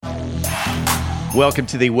Welcome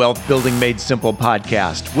to the Wealth Building Made Simple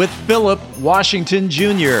podcast with Philip Washington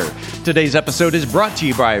Jr. Today's episode is brought to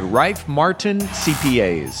you by Rife Martin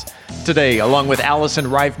CPAs. Today, along with Allison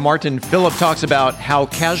Rife Martin, Philip talks about how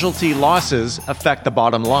casualty losses affect the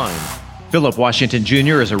bottom line. Philip Washington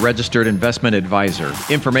Jr. is a registered investment advisor.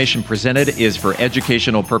 Information presented is for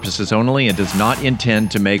educational purposes only and does not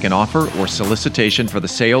intend to make an offer or solicitation for the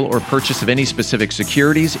sale or purchase of any specific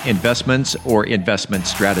securities, investments, or investment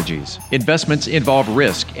strategies. Investments involve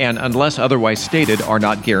risk and, unless otherwise stated, are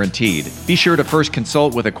not guaranteed. Be sure to first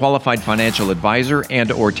consult with a qualified financial advisor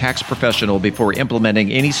and/or tax professional before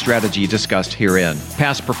implementing any strategy discussed herein.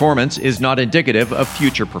 Past performance is not indicative of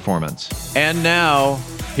future performance. And now,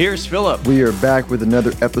 here's Philip. We are back with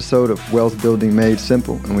another episode of Wealth Building Made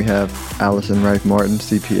Simple, and we have Allison Rife Martin,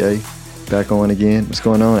 CPA, back on again. What's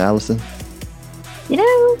going on, Allison?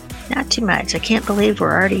 Not too much. I can't believe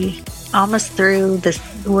we're already almost through this.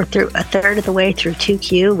 We're through a third of the way through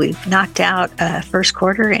 2Q. We've knocked out first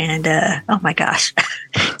quarter, and oh my gosh,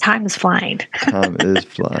 time is flying. Time is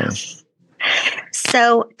flying.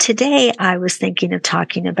 So today I was thinking of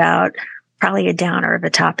talking about probably a downer of a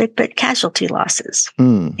topic, but casualty losses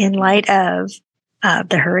in light of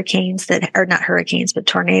the hurricanes not hurricanes, but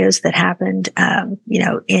tornadoes that happened,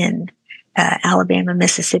 in Alabama,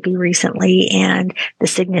 Mississippi recently, and the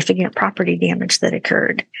significant property damage that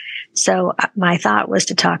occurred. So my thought was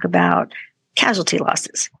to talk about casualty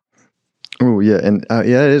losses. Oh, yeah. And that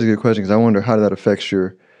is a good question, because I wonder how that affects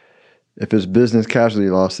if it's business casualty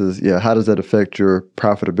losses, how does that affect your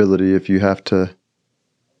profitability if you have to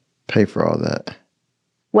pay for all that?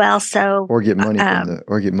 Well, so or get money from the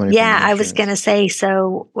I was going to say,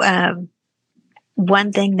 so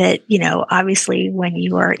one thing that, obviously when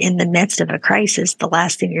you are in the midst of a crisis, the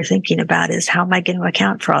last thing you're thinking about is, how am I going to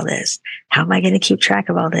account for all this? How am I going to keep track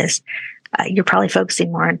of all this? You're probably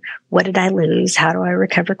focusing more on, what did I lose? How do I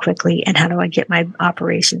recover quickly? And how do I get my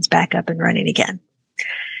operations back up and running again?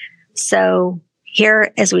 So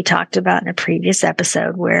here, as we talked about in a previous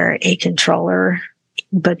episode, where a controller,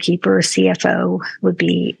 bookkeeper, CFO would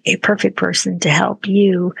be a perfect person to help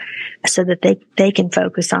you so that they can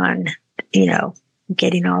focus on,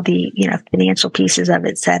 getting all the, financial pieces of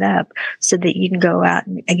it set up so that you can go out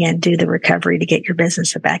and again, do the recovery to get your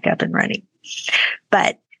business back up and running.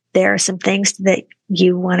 But there are some things that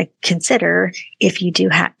you want to consider if you do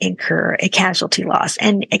incur a casualty loss.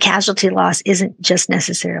 And a casualty loss isn't just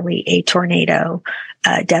necessarily a tornado,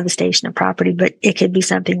 devastation of property, but it could be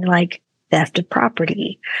something like theft of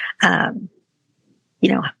property. Again,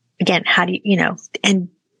 how do you, and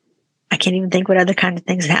I can't even think what other kind of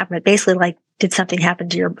things happen, but basically, like, did something happen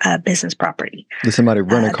to your business property? Did somebody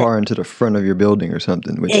run a car into the front of your building or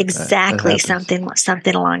something? Exactly.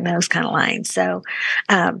 Something along those kind of lines. So,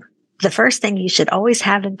 the first thing you should always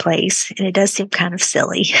have in place, and it does seem kind of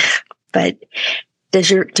silly, but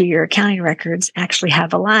do your accounting records actually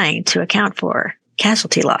have a line to account for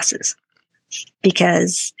casualty losses?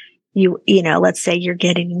 Because let's say you're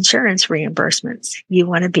getting insurance reimbursements. You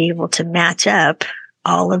want to be able to match up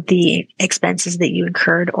all of the expenses that you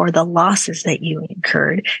incurred or the losses that you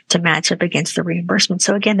incurred to match up against the reimbursement.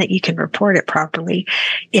 So again, that you can report it properly,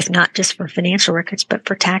 if not just for financial records, but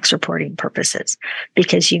for tax reporting purposes,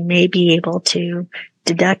 because you may be able to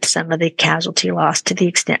deduct some of the casualty loss to the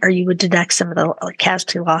extent, or you would deduct some of the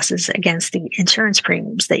casualty losses against the insurance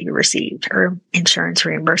premiums that you received or insurance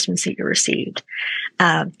reimbursements that you received.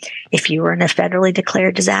 If you were in a federally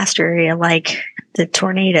declared disaster area, like the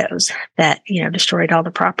tornadoes that, destroyed all the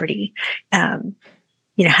property,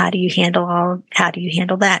 how do you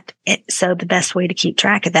handle that? So the best way to keep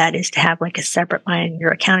track of that is to have like a separate line in your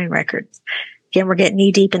accounting records. Again, we're getting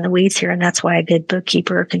knee deep in the weeds here, and that's why a good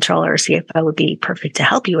bookkeeper, controller, or CFO would be perfect to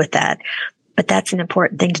help you with that. But that's an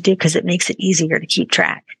important thing to do because it makes it easier to keep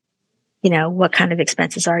track. What kind of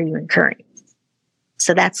expenses are you incurring?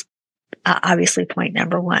 So that's obviously point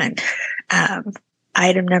number one.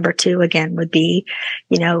 Item number two, again, would be,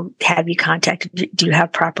 have you do you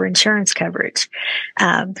have proper insurance coverage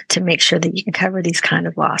to make sure that you can cover these kind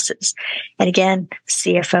of losses? And again,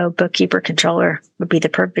 CFO, bookkeeper, controller would be the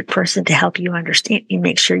perfect person to help you understand, you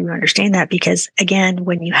make sure you understand that, because again,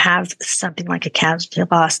 when you have something like a casualty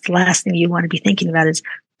loss, the last thing you want to be thinking about is,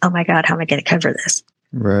 oh my God, how am I going to cover this?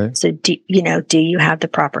 Right. So do you have the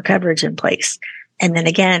proper coverage in place? And then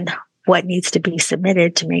again, what needs to be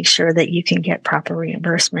submitted to make sure that you can get proper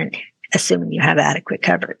reimbursement, assuming you have adequate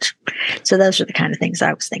coverage. So those are the kind of things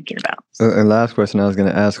I was thinking about. And last question I was going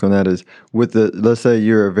to ask on that is, let's say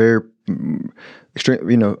you're a very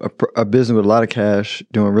extreme, a business with a lot of cash,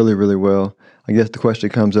 doing really, really well. I guess the question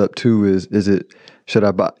comes up too is it, should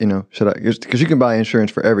I buy, because you can buy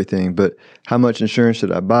insurance for everything, but how much insurance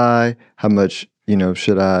should I buy? How much,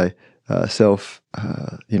 should I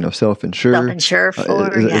self-insure? Self-insure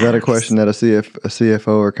for, is that a question that a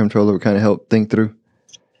CFO or controller would kind of help think through?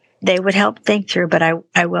 They would help think through, but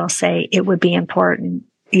I will say it would be important,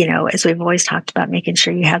 as we've always talked about, making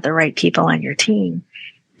sure you have the right people on your team,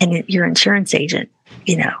 and your insurance agent,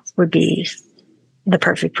 would be the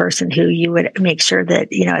perfect person who you would make sure that,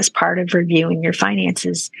 as part of reviewing your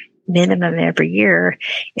finances, minimum every year,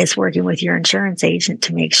 is working with your insurance agent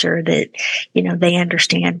to make sure that, they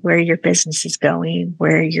understand where your business is going,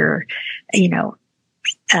 where you're,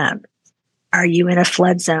 are you in a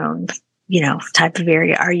flood zone, type of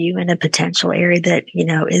area? Are you in a potential area that,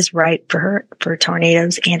 is ripe for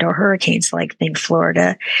tornadoes and or hurricanes, like think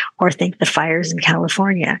Florida or think the fires in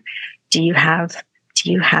California? Do you have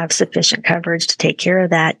sufficient coverage to take care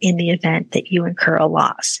of that in the event that you incur a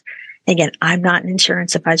loss? Again, I'm not an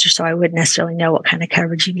insurance advisor, so I wouldn't necessarily know what kind of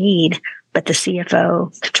coverage you need, but the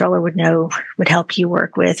CFO controller would help you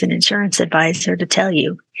work with an insurance advisor to tell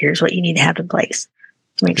you, here's what you need to have in place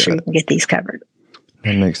to make sure you can get these covered.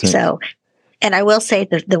 That makes sense. So, and I will say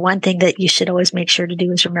that the one thing that you should always make sure to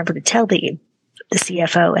do is remember to tell the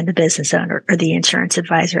CFO and the business owner or the insurance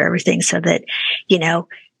advisor everything, so that,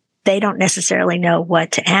 they don't necessarily know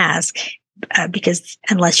what to ask, because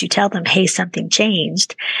unless you tell them, hey, something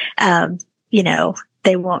changed,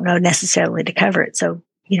 they won't know necessarily to cover it. So,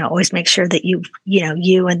 always make sure that you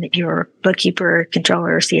and your bookkeeper,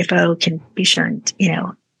 controller, or CFO can be sure and,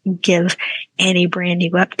 give any brand new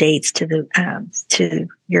updates to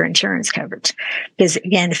your insurance coverage. Because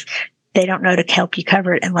again, if they don't know to help you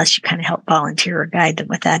cover it unless you kind of help volunteer or guide them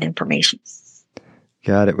with that information.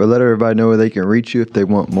 Got it. Well, let everybody know where they can reach you if they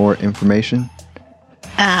want more information.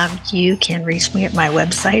 You can reach me at my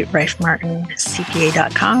website,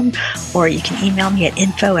 rifemartincpa.com, or you can email me at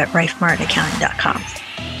info@rifemartinaccounting.com.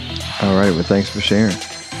 All right. Well, thanks for sharing.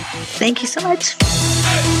 Thank you so much.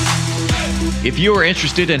 If you are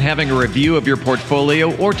interested in having a review of your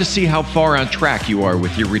portfolio or to see how far on track you are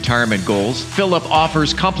with your retirement goals, Philip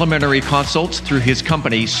offers complimentary consults through his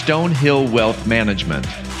company, Stonehill Wealth Management.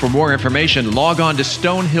 For more information, log on to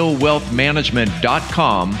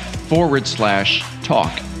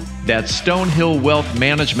stonehillwealthmanagement.com/talk. That's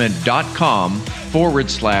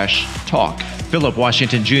stonehillwealthmanagement.com/talk. Philip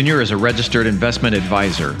Washington Jr. is a registered investment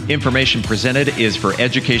advisor. Information presented is for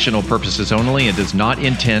educational purposes only and does not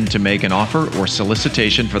intend to make an offer or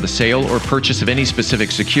solicitation for the sale or purchase of any specific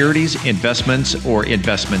securities, investments, or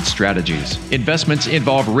investment strategies. Investments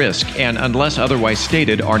involve risk and, unless otherwise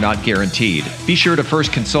stated, are not guaranteed. Be sure to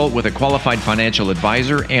first consult with a qualified financial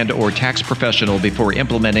advisor and/or tax professional before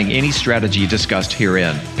implementing any strategy discussed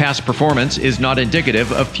herein. Past performance is not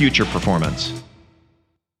indicative of future performance.